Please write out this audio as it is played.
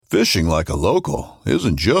Fishing like a local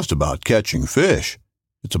isn't just about catching fish.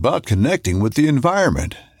 It's about connecting with the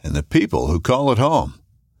environment and the people who call it home.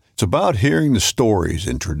 It's about hearing the stories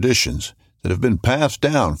and traditions that have been passed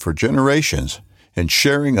down for generations and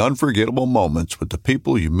sharing unforgettable moments with the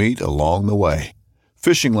people you meet along the way.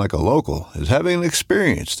 Fishing like a local is having an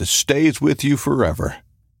experience that stays with you forever.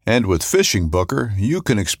 And with Fishing Booker, you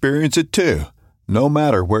can experience it too, no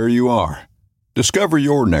matter where you are. Discover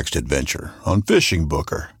your next adventure on Fishing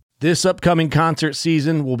Booker. This upcoming concert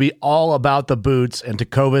season will be all about the boots, and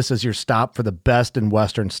Tecovas is your stop for the best in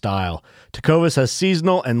Western style. Tecovas has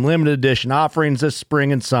seasonal and limited edition offerings this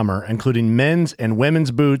spring and summer, including men's and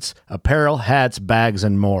women's boots, apparel, hats, bags,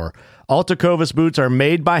 and more. All Tecovas boots are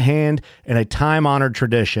made by hand in a time-honored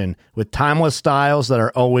tradition with timeless styles that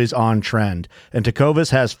are always on trend. And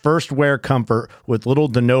Tecovas has first wear comfort with little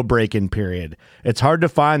to no break-in period. It's hard to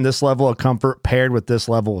find this level of comfort paired with this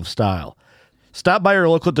level of style. Stop by your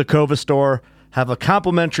local Tecovas store, have a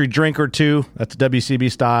complimentary drink or two, that's WCB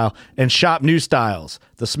style, and shop new styles.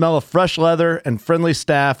 The smell of fresh leather and friendly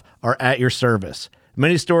staff are at your service.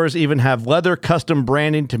 Many stores even have leather custom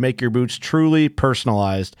branding to make your boots truly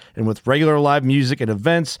personalized. And with regular live music and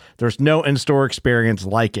events, there's no in-store experience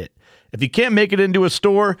like it. If you can't make it into a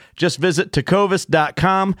store, just visit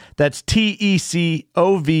tecovas.com. That's TECOVAS.com.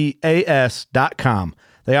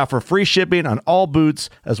 They offer free shipping on all boots,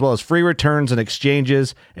 as well as free returns and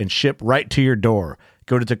exchanges, and ship right to your door.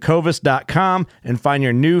 Go to tecovas.com and find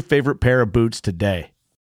your new favorite pair of boots today.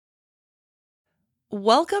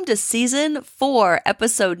 Welcome to Season 4,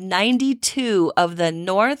 Episode 92 of the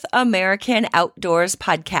North American Outdoors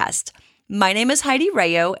Podcast. My name is Heidi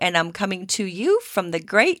Rayo, and I'm coming to you from the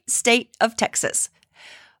great state of Texas.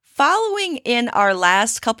 Following in our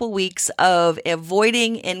last couple weeks of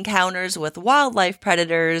avoiding encounters with wildlife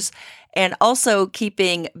predators and also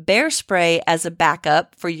keeping bear spray as a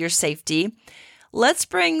backup for your safety, let's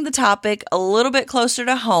bring the topic a little bit closer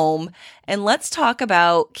to home and let's talk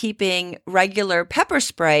about keeping regular pepper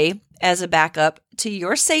spray as a backup to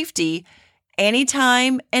your safety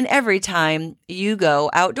anytime and every time you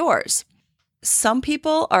go outdoors. Some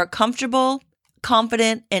people are comfortable,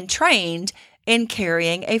 confident, and trained in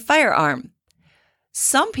carrying a firearm.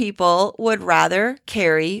 Some people would rather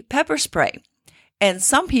carry pepper spray, and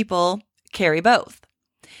some people carry both.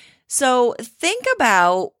 So think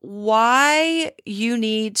about why you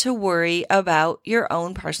need to worry about your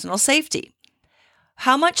own personal safety.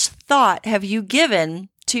 How much thought have you given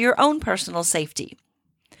to your own personal safety?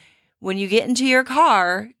 When you get into your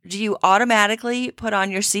car, do you automatically put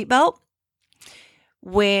on your seatbelt?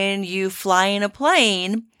 When you fly in a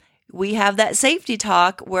plane, we have that safety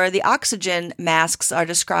talk where the oxygen masks are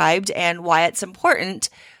described and why it's important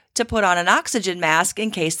to put on an oxygen mask in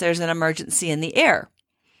case there's an emergency in the air.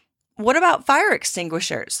 What about fire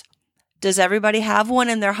extinguishers? Does everybody have one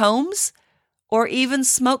in their homes? Or even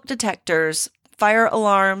smoke detectors, fire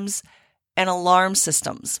alarms, and alarm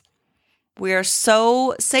systems? We are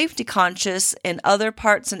so safety conscious in other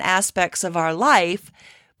parts and aspects of our life,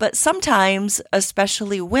 but sometimes,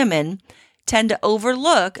 especially women, tend to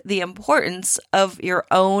overlook the importance of your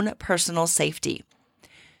own personal safety.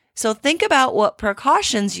 So think about what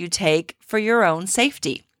precautions you take for your own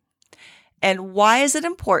safety. And why is it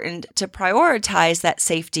important to prioritize that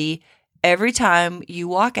safety every time you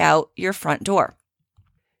walk out your front door?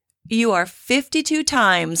 You are 52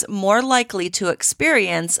 times more likely to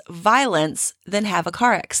experience violence than have a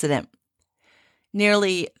car accident.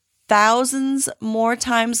 Nearly thousands more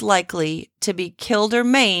times likely to be killed or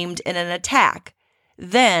maimed in an attack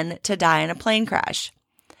than to die in a plane crash.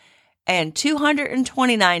 And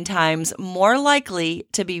 229 times more likely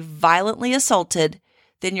to be violently assaulted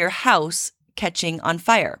than your house catching on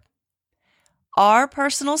fire. Our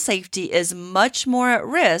personal safety is much more at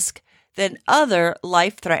risk than other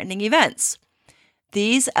life-threatening events.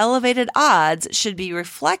 These elevated odds should be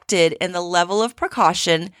reflected in the level of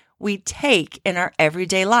precaution we take in our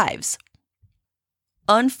everyday lives.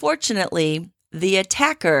 Unfortunately, the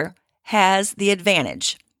attacker has the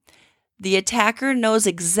advantage. The attacker knows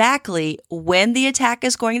exactly when the attack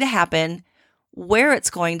is going to happen, where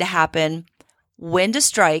it's going to happen, when to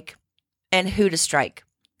strike, and who to strike.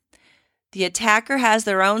 The attacker has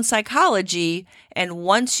their own psychology, and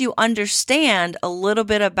once you understand a little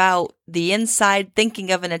bit about the inside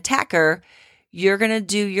thinking of an attacker, you're going to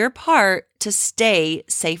do your part to stay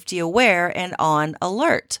safety aware and on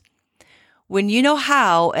alert. When you know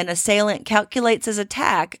how an assailant calculates his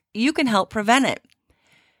attack, you can help prevent it.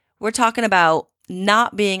 We're talking about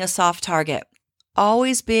not being a soft target,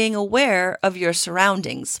 always being aware of your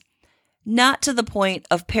surroundings, Not to the point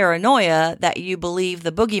of paranoia that you believe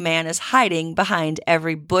the boogeyman is hiding behind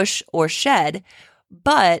every bush or shed,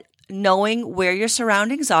 but knowing where your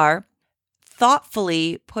surroundings are,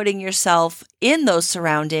 thoughtfully putting yourself in those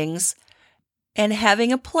surroundings, and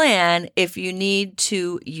having a plan if you need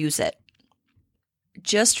to use it.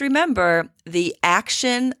 Just remember, the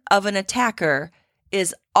action of an attacker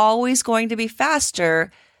is always going to be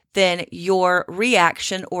faster than your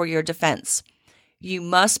reaction or your defense. You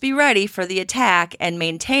must be ready for the attack and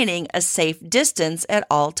maintaining a safe distance at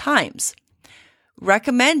all times.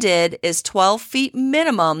 Recommended is 12 feet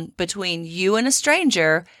minimum between you and a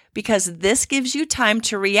stranger because this gives you time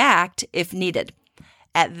to react if needed.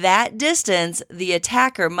 At that distance, the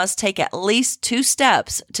attacker must take at least 2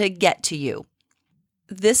 steps to get to you.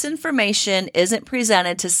 This information isn't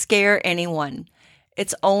presented to scare anyone.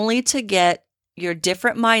 It's only to get your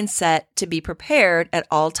different mindset to be prepared at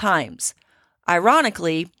all times.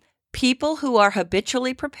 Ironically, people who are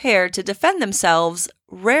habitually prepared to defend themselves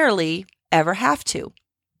rarely ever have to.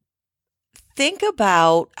 Think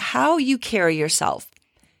about how you carry yourself.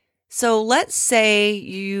 So let's say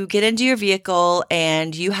you get into your vehicle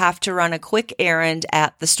and you have to run a quick errand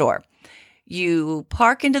at the store. You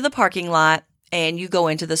park into the parking lot and you go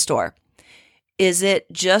into the store. Is it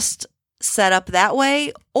just set up that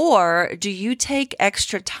way, or do you take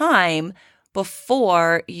extra time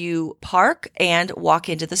before you park and walk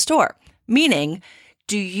into the store? Meaning,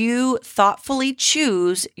 do you thoughtfully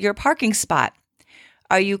choose your parking spot?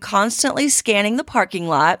 Are you constantly scanning the parking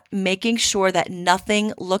lot, making sure that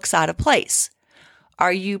nothing looks out of place?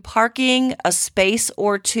 Are you parking a space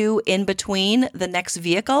or two in between the next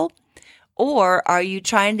vehicle? Or are you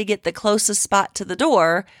trying to get the closest spot to the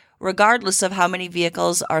door, regardless of how many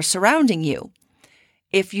vehicles are surrounding you?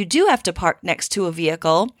 If you do have to park next to a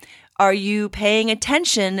vehicle, are you paying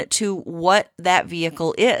attention to what that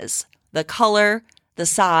vehicle is? The color, the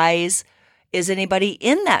size? Is anybody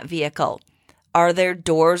in that vehicle? Are there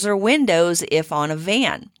doors or windows if on a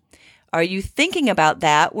van? Are you thinking about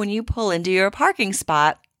that when you pull into your parking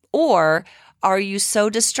spot? Or are you so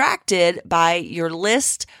distracted by your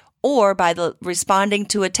list or by the responding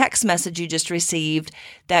to a text message you just received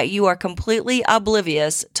that you are completely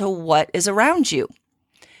oblivious to what is around you?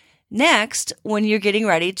 Next, when you're getting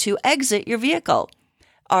ready to exit your vehicle,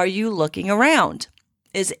 are you looking around?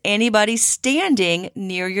 Is anybody standing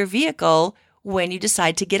near your vehicle when you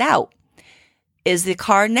decide to get out? Is the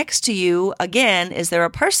car next to you, again, is there a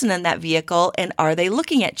person in that vehicle, and are they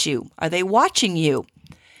looking at you? Are they watching you?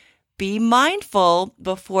 Be mindful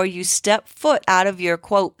before you step foot out of your,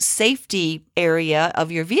 quote, safety area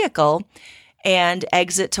of your vehicle and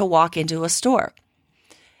exit to walk into a store.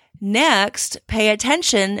 Next, pay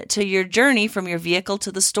attention to your journey from your vehicle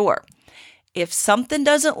to the store. If something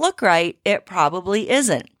doesn't look right, it probably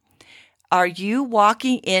isn't. Are you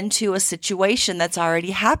walking into a situation that's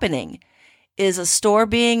already happening? Is a store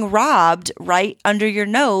being robbed right under your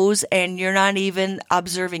nose and you're not even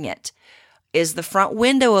observing it? Is the front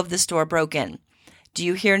window of the store broken? Do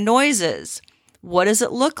you hear noises? What does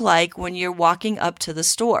it look like when you're walking up to the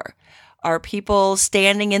store? Are people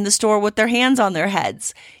standing in the store with their hands on their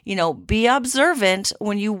heads? Be observant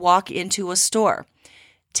when you walk into a store.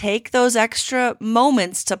 Take those extra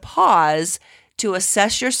moments to pause to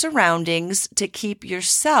assess your surroundings to keep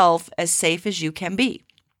yourself as safe as you can be.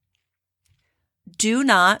 Do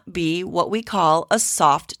not be what we call a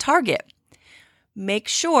soft target. Make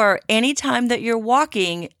sure anytime that you're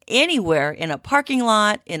walking anywhere, in a parking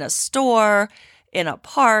lot, in a store, in a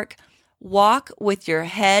park, walk with your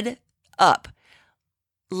head up.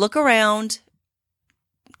 Look around.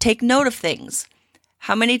 Take note of things.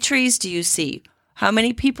 How many trees do you see? How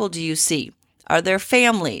many people do you see? Are there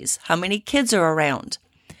families? How many kids are around?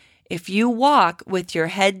 If you walk with your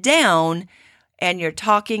head down and you're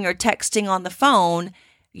talking or texting on the phone,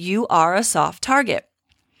 you are a soft target.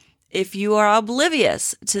 If you are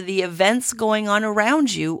oblivious to the events going on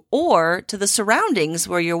around you or to the surroundings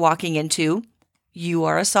where you're walking into, you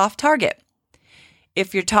are a soft target.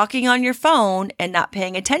 If you're talking on your phone and not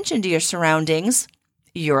paying attention to your surroundings,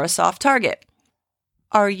 you're a soft target.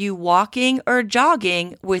 Are you walking or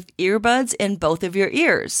jogging with earbuds in both of your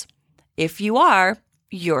ears? If you are,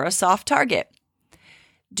 you're a soft target.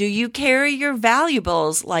 Do you carry your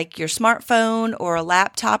valuables like your smartphone or a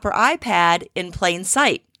laptop or iPad in plain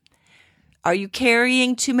sight? Are you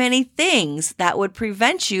carrying too many things that would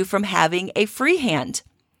prevent you from having a free hand?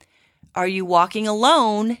 Are you walking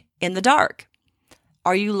alone in the dark?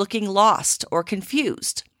 Are you looking lost or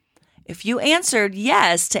confused? If you answered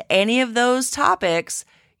yes to any of those topics,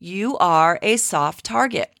 you are a soft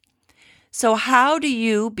target. So how do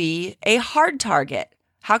you be a hard target?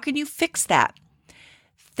 How can you fix that?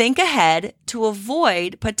 Think ahead to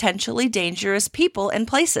avoid potentially dangerous people and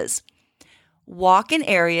places. Walk in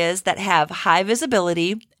areas that have high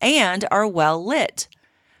visibility and are well lit.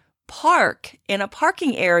 Park in a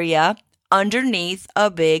parking area underneath a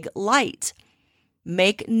big light.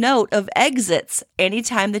 Make note of exits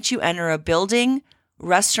anytime that you enter a building,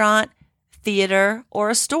 restaurant, theater, or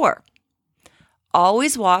a store.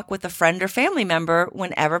 Always walk with a friend or family member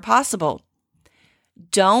whenever possible.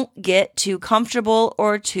 Don't get too comfortable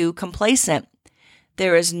or too complacent.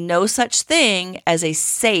 There is no such thing as a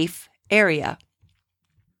safe area.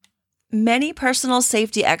 Many personal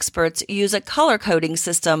safety experts use a color coding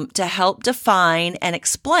system to help define and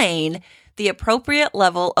explain the appropriate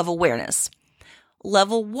level of awareness.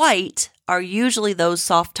 Level white are usually those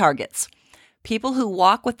soft targets. People who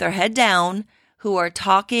walk with their head down, who are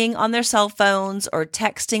talking on their cell phones or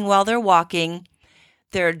texting while they're walking,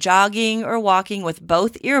 they're jogging or walking with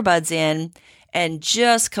both earbuds in and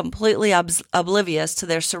just completely oblivious to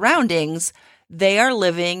their surroundings. They are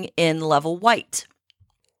living in level white.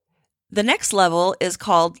 The next level is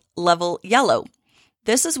called level yellow.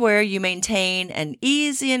 This is where you maintain an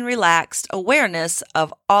easy and relaxed awareness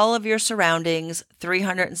of all of your surroundings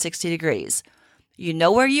 360 degrees. You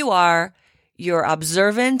know where you are, you're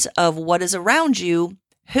observant of what is around you,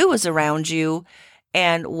 who is around you,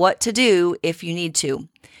 and what to do if you need to.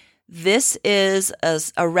 This is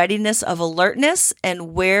a readiness of alertness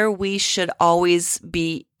and where we should always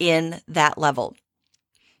be in that level.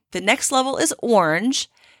 The next level is orange,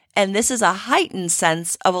 and this is a heightened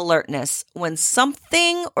sense of alertness when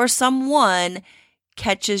something or someone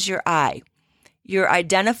catches your eye. You're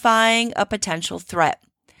identifying a potential threat.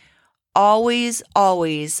 Always,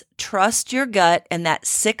 always trust your gut and that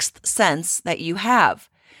sixth sense that you have.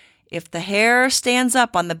 If the hair stands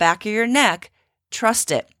up on the back of your neck,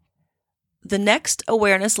 trust it. The next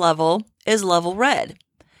awareness level is level red.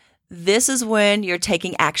 This is when you're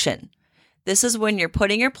taking action. This is when you're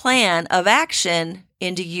putting your plan of action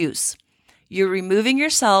into use. You're removing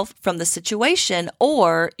yourself from the situation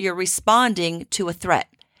or you're responding to a threat.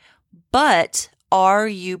 But are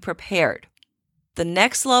you prepared? The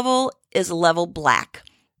next level is level black.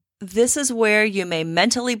 This is where you may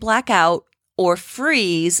mentally black out or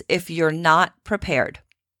freeze if you're not prepared.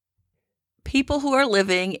 People who are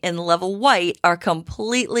living in level white are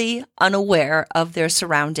completely unaware of their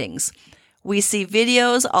surroundings. We see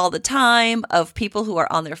videos all the time of people who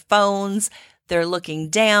are on their phones, they're looking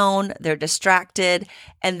down, they're distracted,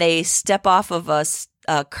 and they step off of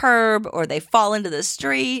a curb, or they fall into the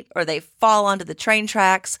street, or they fall onto the train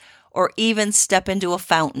tracks, or even step into a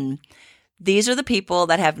fountain. These are the people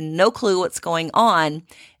that have no clue what's going on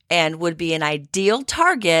and would be an ideal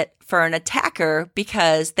target for an attacker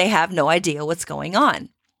because they have no idea what's going on.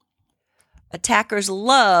 Attackers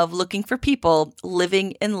love looking for people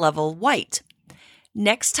living in level white.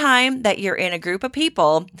 Next time that you're in a group of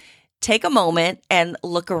people, take a moment and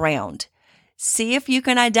look around. See if you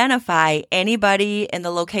can identify anybody in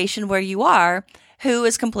the location where you are who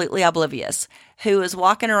is completely oblivious, who is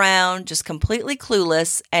walking around just completely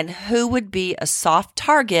clueless, and who would be a soft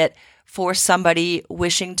target for somebody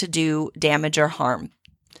wishing to do damage or harm.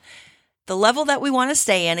 The level that we want to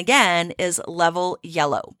stay in, again, is level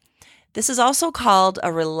yellow. This is also called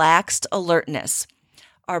a relaxed alertness.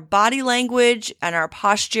 Our body language and our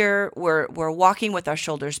posture, we're walking with our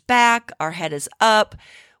shoulders back, our head is up,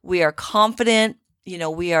 we are confident,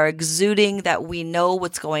 we are exuding that we know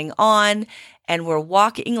what's going on, and we're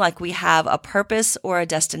walking like we have a purpose or a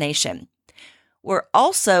destination. We're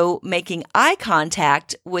also making eye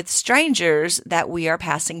contact with strangers that we are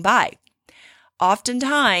passing by.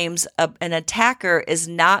 Oftentimes, an attacker is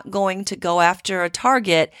not going to go after a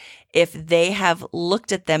target if they have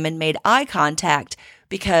looked at them and made eye contact,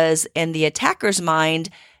 because in the attacker's mind,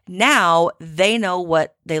 now they know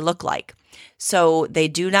what they look like. So they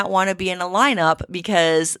do not want to be in a lineup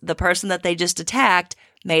because the person that they just attacked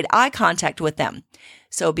made eye contact with them.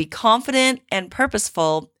 So be confident and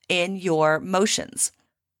purposeful in your motions.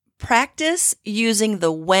 Practice using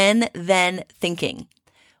the when-then thinking.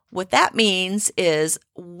 What that means is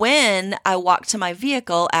when I walk to my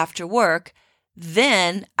vehicle after work,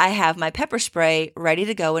 then I have my pepper spray ready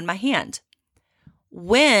to go in my hand.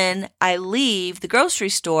 When I leave the grocery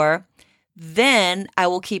store, then I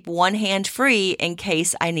will keep one hand free in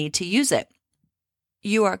case I need to use it.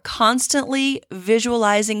 You are constantly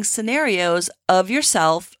visualizing scenarios of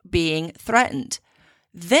yourself being threatened.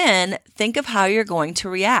 Then think of how you're going to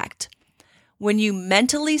react. When you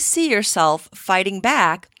mentally see yourself fighting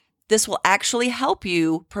back, this will actually help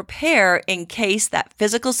you prepare in case that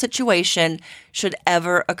physical situation should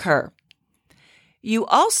ever occur. You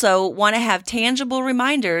also want to have tangible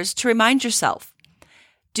reminders to remind yourself.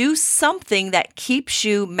 Do something that keeps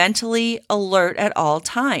you mentally alert at all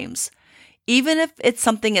times. Even if it's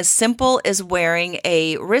something as simple as wearing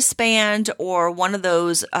a wristband or one of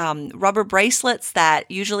those rubber bracelets that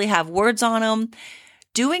usually have words on them,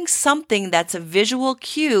 doing something that's a visual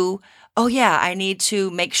cue. Oh yeah, I need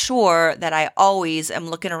to make sure that I always am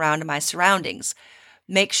looking around at my surroundings.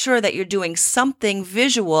 Make sure that you're doing something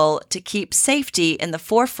visual to keep safety in the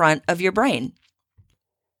forefront of your brain.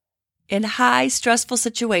 In high stressful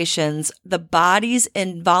situations, the body's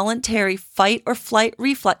involuntary fight or flight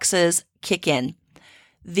reflexes kick in.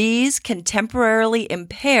 These can temporarily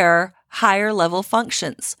impair higher level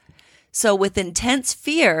functions. So with intense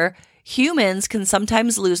fear, humans can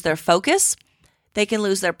sometimes lose their focus. They can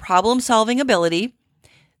lose their problem-solving ability.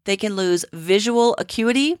 They can lose visual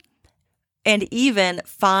acuity and even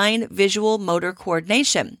fine visual motor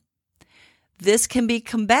coordination. This can be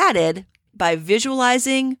combated by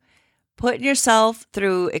visualizing, putting yourself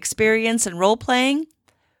through experience and role-playing,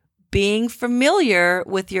 being familiar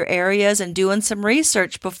with your areas and doing some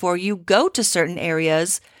research before you go to certain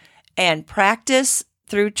areas, and practice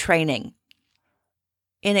through training.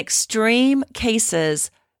 In extreme cases,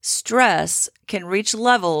 stress can reach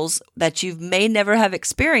levels that you may never have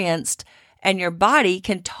experienced, and your body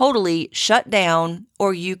can totally shut down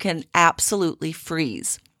or you can absolutely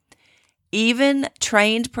freeze. Even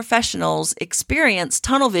trained professionals experience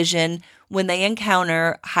tunnel vision when they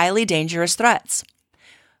encounter highly dangerous threats.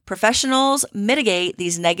 Professionals mitigate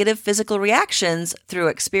these negative physical reactions through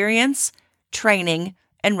experience, training,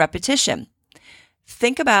 and repetition.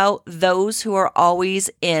 Think about those who are always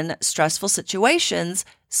in stressful situations,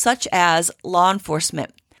 such as law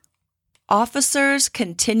enforcement. Officers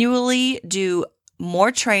continually do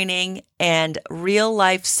more training and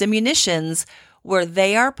real-life simulations where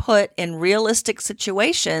they are put in realistic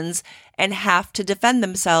situations and have to defend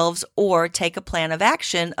themselves or take a plan of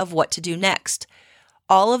action of what to do next.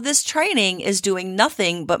 All of this training is doing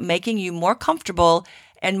nothing but making you more comfortable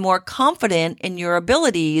and more confident in your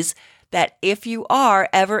abilities, that if you are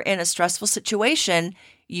ever in a stressful situation,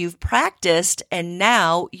 you've practiced and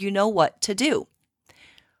now you know what to do.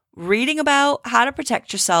 Reading about how to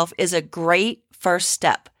protect yourself is a great first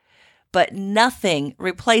step, but nothing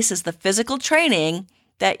replaces the physical training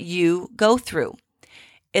that you go through.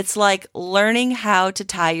 It's like learning how to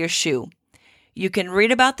tie your shoe. You can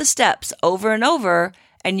read about the steps over and over,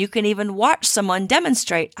 and you can even watch someone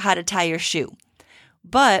demonstrate how to tie your shoe.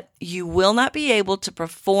 But you will not be able to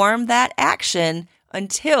perform that action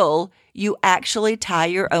until you actually tie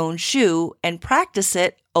your own shoe and practice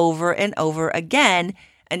it over and over again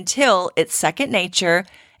until it's second nature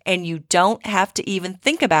and you don't have to even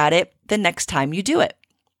think about it the next time you do it.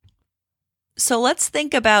 So let's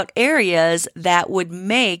think about areas that would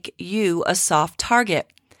make you a soft target.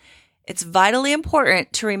 It's vitally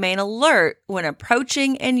important to remain alert when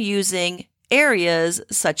approaching and using areas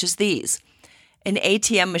such as these. An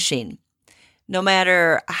ATM machine. No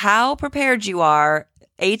matter how prepared you are,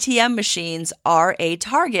 ATM machines are a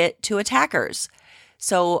target to attackers.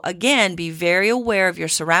 So again, be very aware of your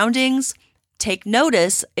surroundings. Take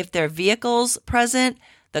notice if there are vehicles present,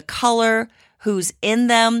 the color, who's in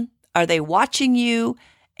them, are they watching you,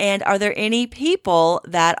 and are there any people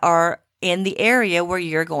that are in the area where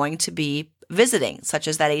you're going to be visiting, such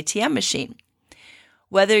as that ATM machine.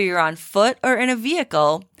 Whether you're on foot or in a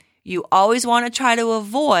vehicle, you always want to try to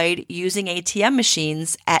avoid using ATM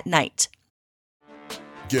machines at night.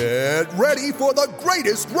 Get ready for the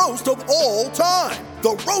greatest roast of all time,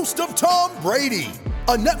 the Roast of Tom Brady,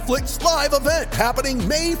 a Netflix live event happening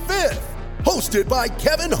May 5th. Hosted by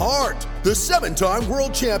Kevin Hart, the 7-time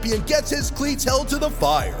world champion gets his cleats held to the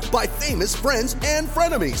fire by famous friends and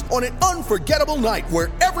frenemies on an unforgettable night where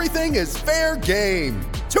everything is fair game.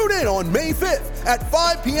 Tune in on May 5th at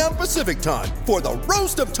 5 p.m. Pacific time for the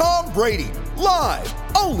Roast of Tom Brady, live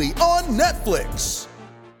only on Netflix.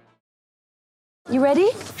 You ready?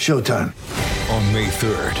 Showtime. On May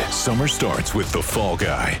 3rd, summer starts with The Fall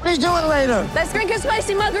Guy. Let's do it later. Let's drink a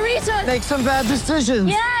spicy margarita. Make some bad decisions.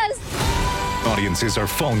 Yes! Audiences are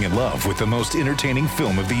falling in love with the most entertaining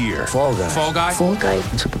film of the year. Fall Guy. Fall Guy? Fall guy.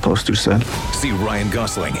 That's what the poster said. See Ryan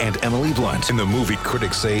Gosling and Emily Blunt in the movie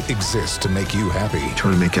critics say exists to make you happy.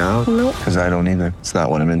 Trying to make it out? Nope. Because I don't either. It's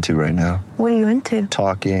not what I'm into right now. What are you into?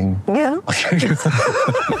 Talking. Yeah.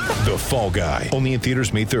 The Fall Guy. Only in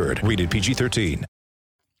theaters May 3rd. Rated PG-13.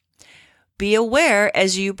 Be aware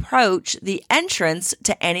as you approach the entrance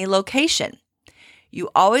to any location. You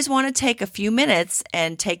always want to take a few minutes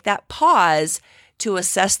and take that pause to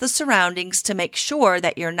assess the surroundings to make sure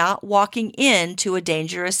that you're not walking into a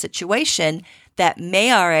dangerous situation that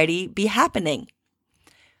may already be happening.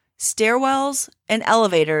 Stairwells and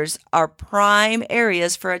elevators are prime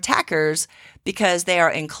areas for attackers because they are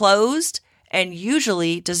enclosed and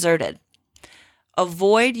usually deserted.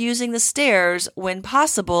 Avoid using the stairs when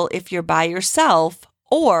possible if you're by yourself,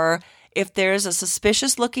 or if there's a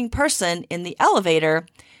suspicious-looking person in the elevator.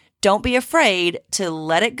 Don't be afraid to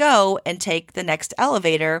let it go and take the next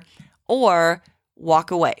elevator or walk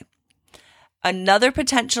away. Another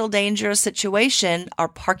potential dangerous situation are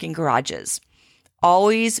parking garages.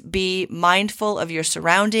 Always be mindful of your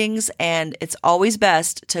surroundings, and it's always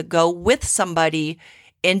best to go with somebody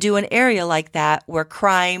into an area like that where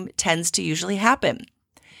crime tends to usually happen.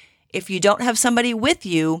 If you don't have somebody with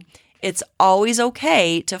you, it's always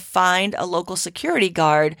okay to find a local security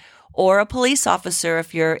guard or a police officer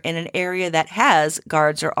if you're in an area that has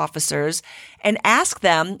guards or officers, and ask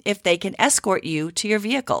them if they can escort you to your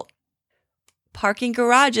vehicle. Parking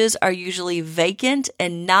garages are usually vacant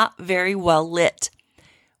and not very well lit.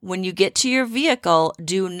 When you get to your vehicle,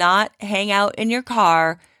 do not hang out in your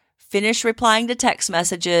car, finish replying to text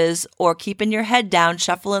messages, or keeping your head down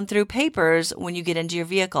shuffling through papers when you get into your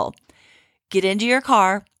vehicle. Get into your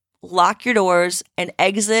car, lock your doors, and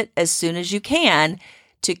exit as soon as you can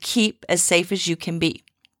to keep as safe as you can be.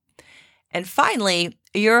 And finally,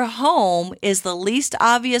 your home is the least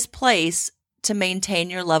obvious place to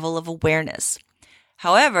maintain your level of awareness.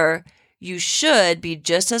 However, you should be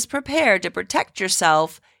just as prepared to protect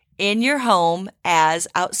yourself in your home as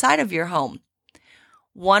outside of your home.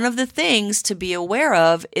 One of the things to be aware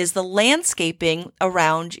of is the landscaping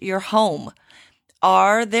around your home.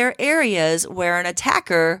 Are there areas where an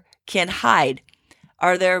attacker can hide?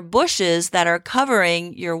 Are there bushes that are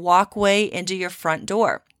covering your walkway into your front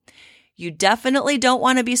door? You definitely don't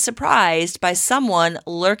want to be surprised by someone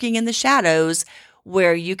lurking in the shadows,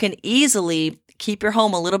 where you can easily keep your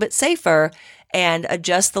home a little bit safer and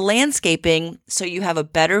adjust the landscaping so you have a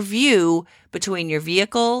better view between your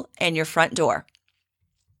vehicle and your front door.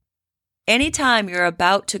 Anytime you're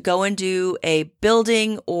about to go into a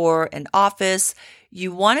building or an office,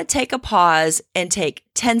 you want to take a pause and take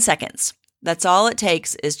 10 seconds. That's all it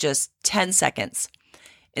takes, is just 10 seconds.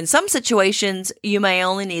 In some situations, you may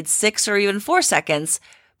only need 6 or even 4 seconds,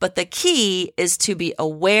 but the key is to be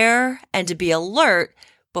aware and to be alert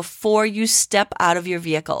before you step out of your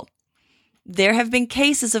vehicle. There have been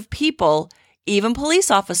cases of people, even police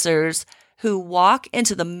officers, who walk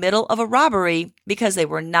into the middle of a robbery because they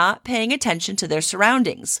were not paying attention to their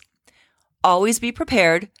surroundings. Always be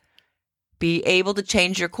prepared. Be able to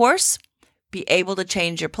change your course, be able to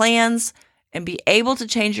change your plans, and be able to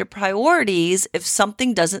change your priorities if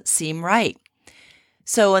something doesn't seem right.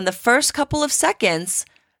 So in the first couple of seconds,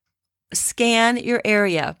 scan your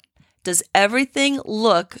area. Does everything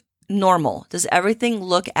look normal? Does everything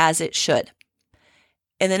look as it should?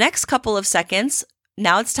 In the next couple of seconds,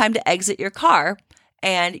 now it's time to exit your car,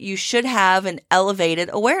 and you should have an elevated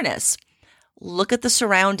awareness. Look at the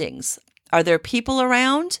surroundings. Are there people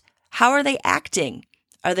around? How are they acting?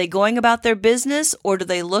 Are they going about their business, or do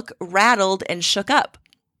they look rattled and shook up?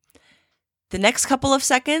 The next couple of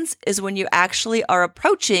seconds is when you actually are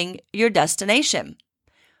approaching your destination.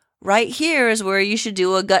 Right here is where you should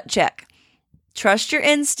do a gut check. Trust your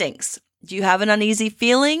instincts. Do you have an uneasy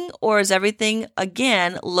feeling, or does everything,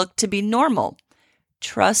 again, look to be normal?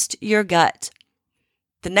 Trust your gut.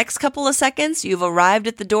 The next couple of seconds, you've arrived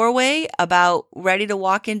at the doorway, about ready to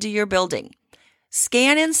walk into your building.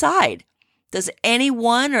 Scan inside. Does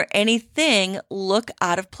anyone or anything look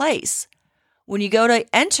out of place? When you go to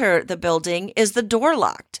enter the building, is the door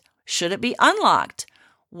locked? Should it be unlocked?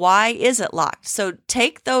 Why is it locked? So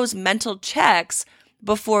take those mental checks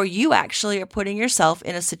before you actually are putting yourself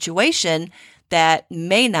in a situation that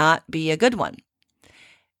may not be a good one.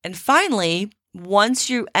 And finally, once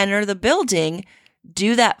you enter the building,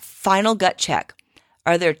 do that final gut check.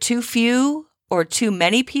 Are there too few or too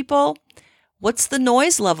many people? What's the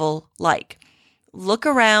noise level like? Look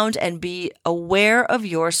around and be aware of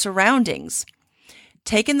your surroundings.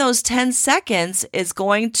 Taking those 10 seconds is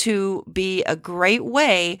going to be a great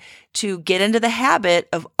way to get into the habit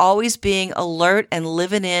of always being alert and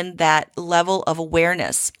living in that level of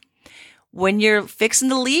awareness. When you're fixing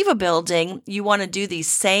to leave a building, you want to do these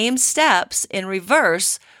same steps in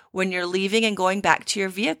reverse when you're leaving and going back to your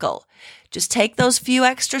vehicle. Just take those few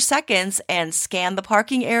extra seconds and scan the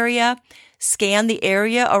parking area, scan the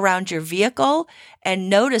area around your vehicle, and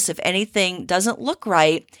notice if anything doesn't look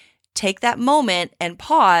right. Take that moment and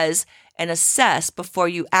pause and assess before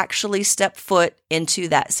you actually step foot into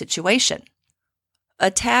that situation.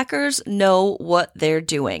 Attackers know what they're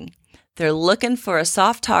doing. They're looking for a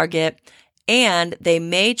soft target, and they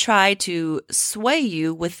may try to sway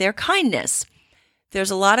you with their kindness.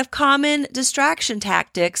 There's a lot of common distraction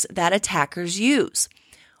tactics that attackers use.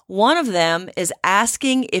 One of them is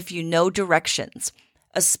asking if you know directions.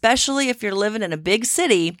 Especially if you're living in a big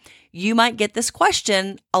city, you might get this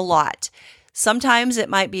question a lot. Sometimes it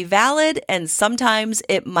might be valid and sometimes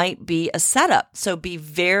it might be a setup. So be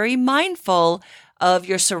very mindful of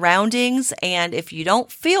your surroundings, and if you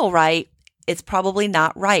don't feel right, it's probably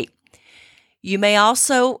not right. You may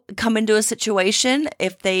also come into a situation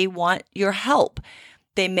if they want your help.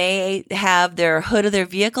 They may have their hood of their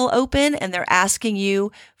vehicle open and they're asking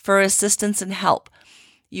you for assistance and help.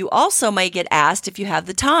 You also may get asked if you have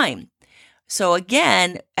the time. So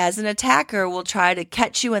again, as an attacker will try to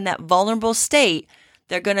catch you in that vulnerable state,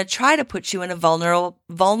 they're going to try to put you in a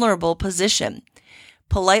vulnerable position.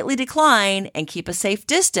 Politely decline and keep a safe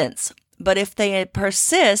distance. But if they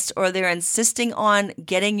persist or they're insisting on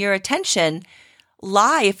getting your attention,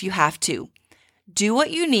 lie if you have to. Do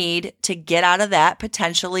what you need to get out of that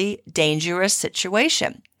potentially dangerous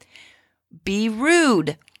situation. Be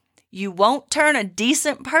rude. You won't turn a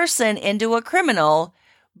decent person into a criminal,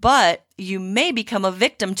 but you may become a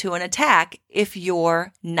victim to an attack if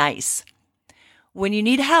you're nice. When you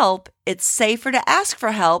need help, it's safer to ask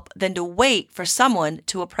for help than to wait for someone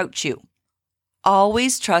to approach you.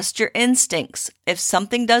 Always trust your instincts. If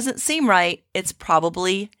something doesn't seem right, it's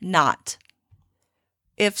probably not.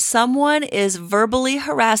 If someone is verbally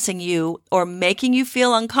harassing you or making you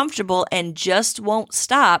feel uncomfortable and just won't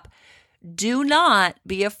stop, do not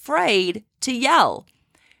be afraid to yell.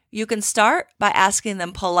 You can start by asking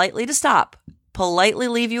them politely to stop, politely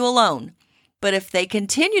leave you alone. But if they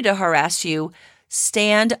continue to harass you,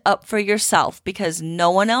 stand up for yourself because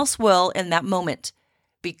no one else will in that moment.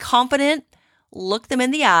 Be confident, look them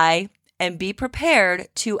in the eye, and be prepared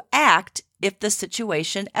to act if the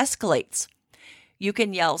situation escalates. You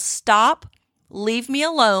can yell, "Stop, leave me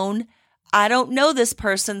alone, I don't know this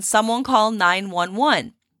person, someone call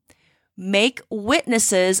 911. Make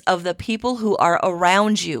witnesses of the people who are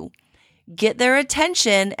around you. Get their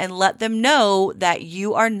attention and let them know that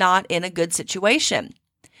you are not in a good situation.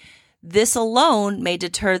 This alone may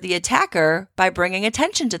deter the attacker by bringing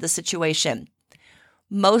attention to the situation.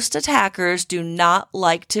 Most attackers do not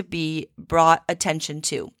like to be brought attention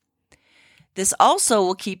to. This also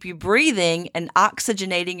will keep you breathing and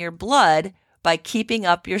oxygenating your blood by keeping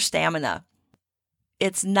up your stamina.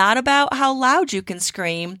 It's not about how loud you can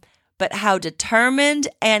scream, but how determined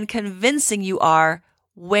and convincing you are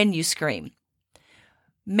when you scream.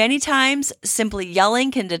 Many times, simply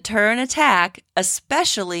yelling can deter an attack,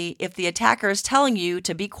 especially if the attacker is telling you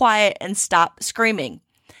to be quiet and stop screaming.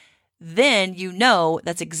 Then you know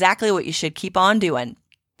that's exactly what you should keep on doing.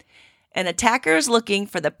 An attacker is looking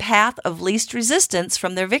for the path of least resistance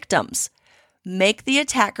from their victims. Make the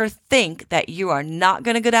attacker think that you are not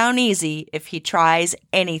going to go down easy if he tries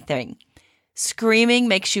anything. Screaming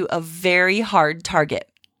makes you a very hard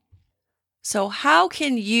target. So how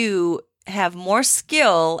can you have more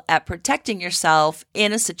skill at protecting yourself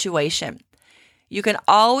in a situation? You can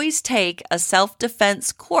always take a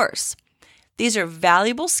self-defense course. These are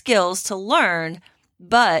valuable skills to learn,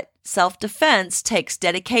 but self-defense takes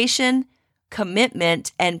dedication,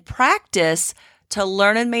 commitment, and practice to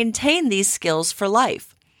learn and maintain these skills for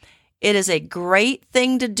life. It is a great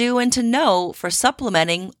thing to do and to know for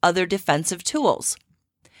supplementing other defensive tools.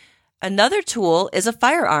 Another tool is a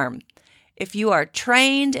firearm. If you are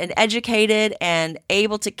trained and educated and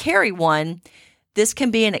able to carry one, this can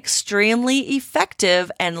be an extremely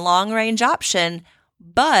effective and long-range option,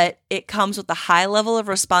 but it comes with a high level of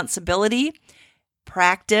responsibility,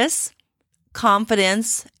 practice,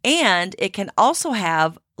 confidence, and it can also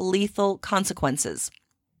have lethal consequences.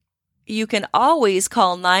 You can always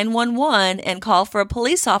call 911 and call for a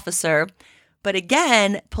police officer, but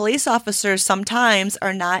again, police officers sometimes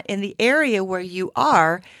are not in the area where you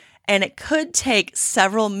are, and it could take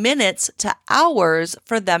several minutes to hours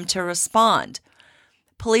for them to respond.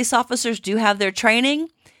 Police officers do have their training.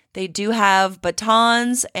 They do have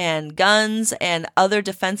batons and guns and other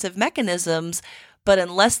defensive mechanisms, but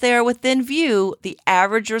unless they are within view, the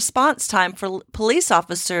average response time for police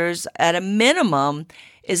officers at a minimum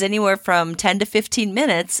is anywhere from 10 to 15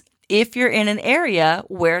 minutes if you're in an area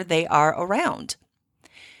where they are around.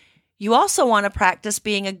 You also want to practice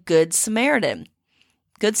being a good Samaritan.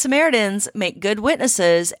 Good Samaritans make good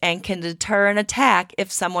witnesses and can deter an attack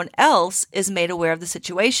if someone else is made aware of the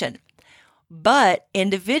situation. But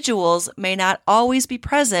individuals may not always be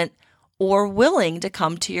present or willing to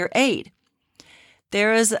come to your aid.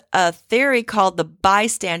 There is a theory called the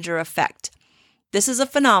bystander effect. This is a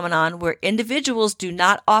phenomenon where individuals do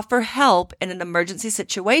not offer help in an emergency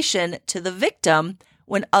situation to the victim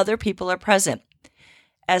when other people are present.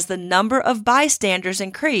 As the number of bystanders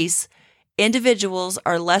increase, individuals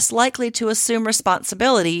are less likely to assume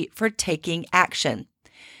responsibility for taking action.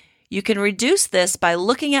 You can reduce this by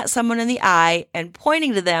looking at someone in the eye and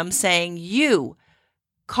pointing to them saying, "You,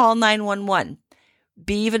 call 911.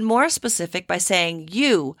 Be even more specific by saying,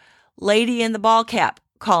 "You, lady in the ball cap,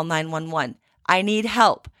 call 911. I need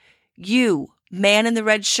help. You, man in the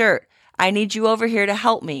red shirt, I need you over here to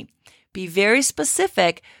help me." Be very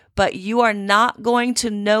specific, but you are not going to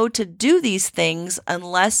know to do these things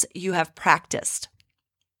unless you have practiced.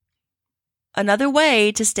 Another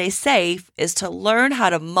way to stay safe is to learn how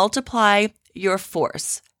to multiply your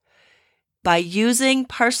force. By using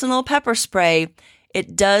personal pepper spray,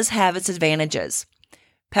 it does have its advantages.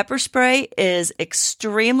 Pepper spray is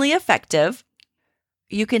extremely effective.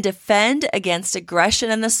 You can defend against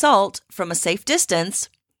aggression and assault from a safe distance.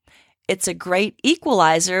 It's a great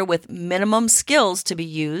equalizer with minimum skills to be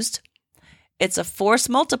used. It's a force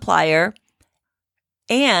multiplier,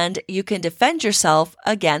 and you can defend yourself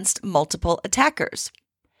against multiple attackers.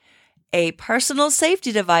 A personal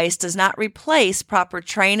safety device does not replace proper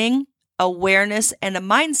training, awareness, and a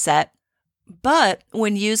mindset, but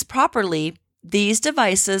when used properly, these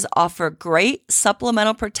devices offer great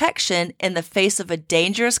supplemental protection in the face of a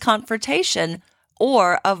dangerous confrontation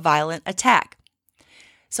or a violent attack.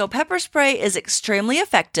 So pepper spray is extremely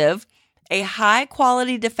effective. A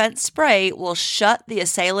high-quality defense spray will shut the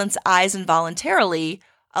assailant's eyes involuntarily,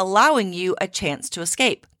 allowing you a chance to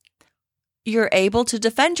escape. You're able to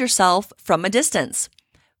defend yourself from a distance.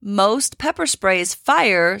 Most pepper sprays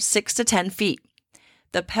fire 6 to 10 feet.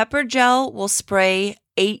 The pepper gel will spray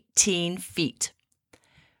 18 feet.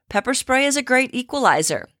 Pepper spray is a great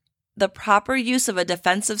equalizer. The proper use of a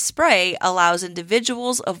defensive spray allows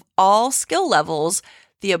individuals of all skill levels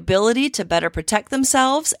the ability to better protect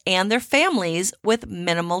themselves and their families with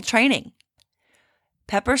minimal training.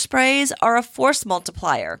 Pepper sprays are a force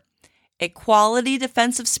multiplier. A quality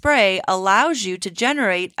defensive spray allows you to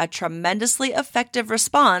generate a tremendously effective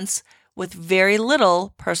response with very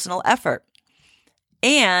little personal effort.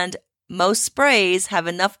 And most sprays have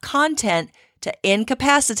enough content to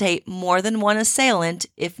incapacitate more than one assailant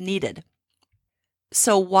if needed.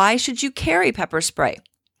 So why should you carry pepper spray?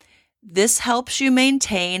 This helps you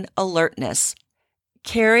maintain alertness.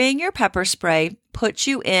 Carrying your pepper spray puts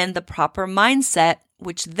you in the proper mindset,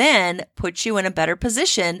 which then puts you in a better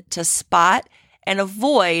position to spot and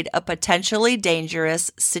avoid a potentially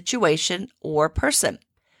dangerous situation or person.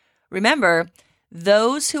 Remember,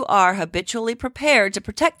 those who are habitually prepared to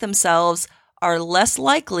protect themselves are less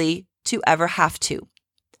likely to ever have to.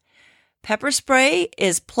 Pepper spray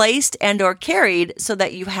is placed and or carried so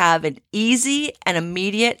that you have an easy and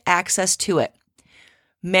immediate access to it.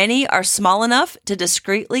 Many are small enough to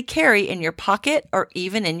discreetly carry in your pocket or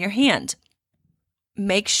even in your hand.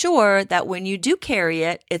 Make sure that when you do carry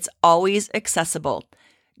it, it's always accessible.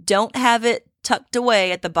 Don't have it tucked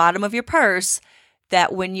away at the bottom of your purse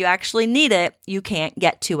that when you actually need it, you can't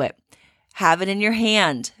get to it. Have it in your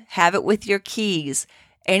hand. Have it with your keys.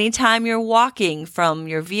 Anytime you're walking from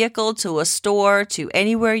your vehicle to a store to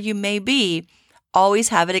anywhere you may be, always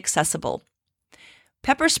have it accessible.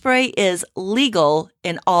 Pepper spray is legal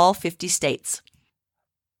in all 50 states.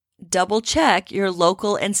 Double check your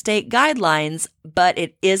local and state guidelines, but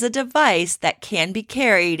it is a device that can be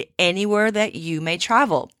carried anywhere that you may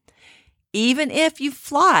travel. Even if you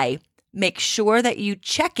fly, make sure that you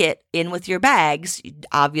check it in with your bags. You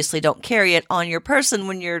obviously don't carry it on your person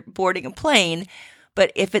when you're boarding a plane,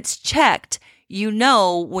 but if it's checked, you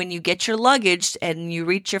know when you get your luggage and you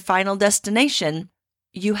reach your final destination,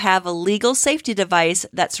 you have a legal safety device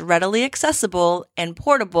that's readily accessible and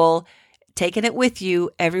portable, taking it with you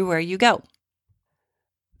everywhere you go.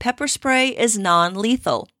 Pepper spray is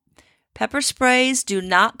non-lethal. Pepper sprays do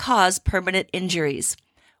not cause permanent injuries.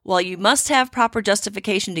 While you must have proper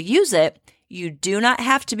justification to use it, you do not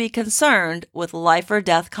have to be concerned with life or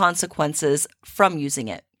death consequences from using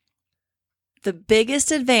it. The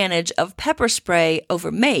biggest advantage of pepper spray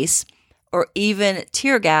over mace or even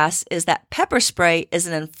tear gas is that pepper spray is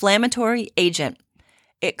an inflammatory agent.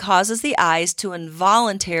 It causes the eyes to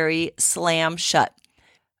involuntarily slam shut.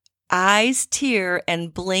 Eyes tear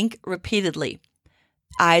and blink repeatedly.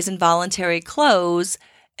 Eyes involuntarily close,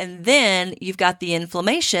 and then you've got the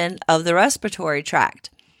inflammation of the respiratory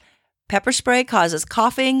tract. Pepper spray causes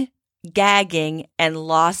coughing, gagging, and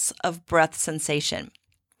loss of breath sensation.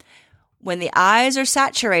 When the eyes are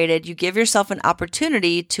saturated, you give yourself an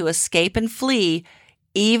opportunity to escape and flee,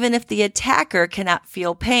 even if the attacker cannot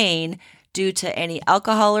feel pain, due to any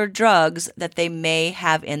alcohol or drugs that they may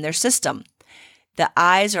have in their system. The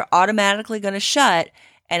eyes are automatically going to shut,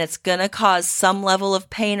 and it's going to cause some level of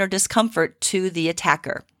pain or discomfort to the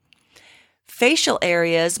attacker. Facial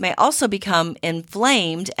areas may also become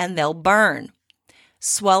inflamed and they'll burn.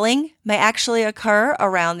 Swelling may actually occur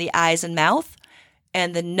around the eyes and mouth,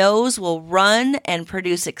 and the nose will run and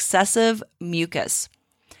produce excessive mucus.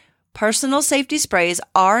 Personal safety sprays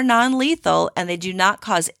are non-lethal and they do not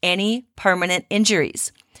cause any permanent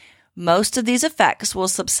injuries. Most of these effects will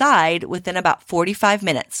subside within about 45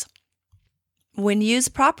 minutes. When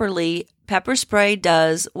used properly, pepper spray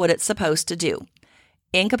does what it's supposed to do.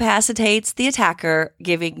 Incapacitates the attacker,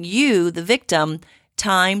 giving you, the victim,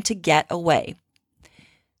 time to get away.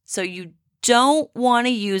 So you don't want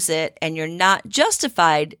to use it, and you're not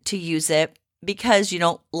justified to use it because you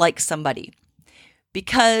don't like somebody,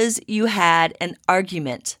 because you had an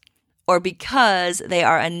argument, or because they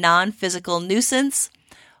are a non-physical nuisance,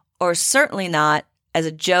 or certainly not as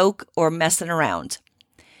a joke or messing around.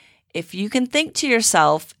 If you can think to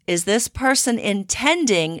yourself, is this person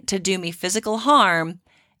intending to do me physical harm,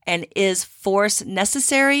 and is force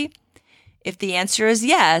necessary? If the answer is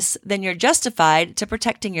yes, then you're justified to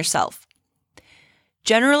protecting yourself.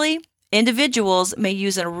 Generally, individuals may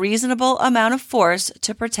use a reasonable amount of force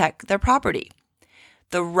to protect their property.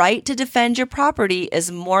 The right to defend your property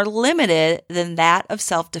is more limited than that of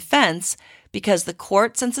self-defense because the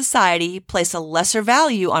courts and society place a lesser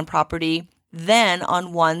value on property than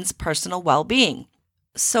on one's personal well-being.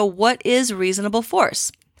 So what is reasonable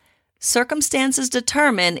force? Circumstances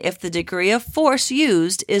determine if the degree of force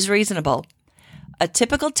used is reasonable. A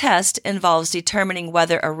typical test involves determining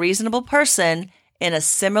whether a reasonable person in a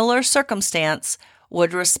similar circumstance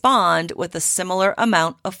would respond with a similar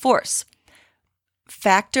amount of force.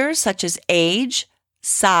 Factors such as age,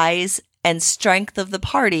 size, and strength of the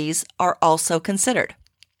parties are also considered.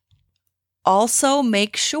 Also,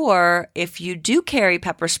 make sure if you do carry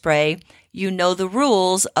pepper spray, you know the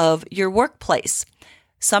rules of your workplace.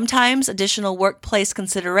 Sometimes additional workplace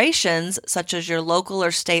considerations, such as your local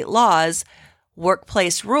or state laws,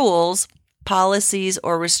 workplace rules, policies,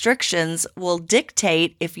 or restrictions will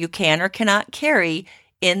dictate if you can or cannot carry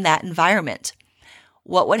in that environment.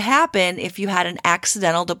 What would happen if you had an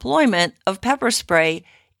accidental deployment of pepper spray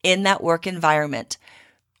in that work environment?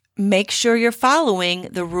 Make sure you're following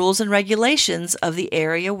the rules and regulations of the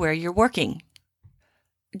area where you're working.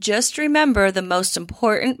 Just remember the most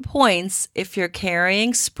important points if you're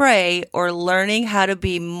carrying spray or learning how to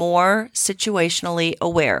be more situationally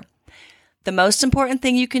aware. The most important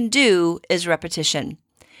thing you can do is repetition.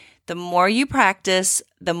 The more you practice,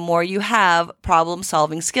 the more you have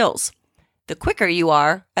problem-solving skills. The quicker you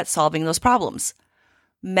are at solving those problems.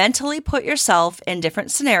 Mentally put yourself in different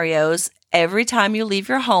scenarios every time you leave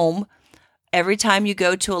your home, every time you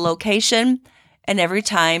go to a location, and every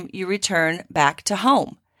time you return back to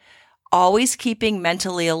home. Always keeping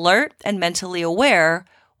mentally alert and mentally aware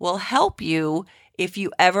will help you if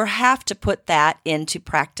you ever have to put that into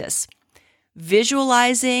practice.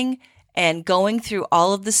 Visualizing and going through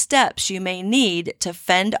all of the steps you may need to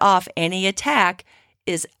fend off any attack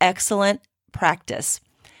is excellent practice.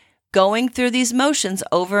 Going through these motions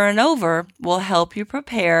over and over will help you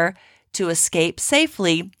prepare to escape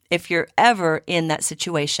safely if you're ever in that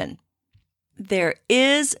situation. There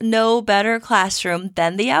is no better classroom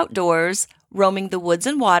than the outdoors, roaming the woods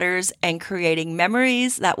and waters and creating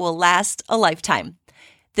memories that will last a lifetime.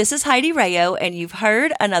 This is Heidi Rayo, and you've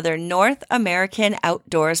heard another North American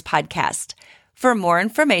Outdoors podcast. For more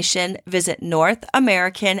information, visit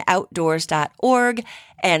NorthAmericanOutdoors.org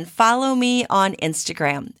and follow me on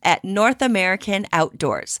Instagram at North American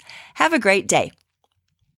Outdoors. Have a great day.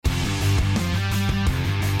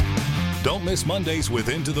 Don't miss Mondays with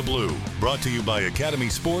Into the Blue, brought to you by Academy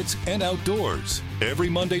Sports and Outdoors. Every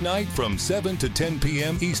Monday night from 7 to 10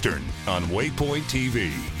 p.m. Eastern on Waypoint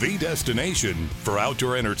TV, the destination for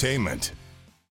outdoor entertainment.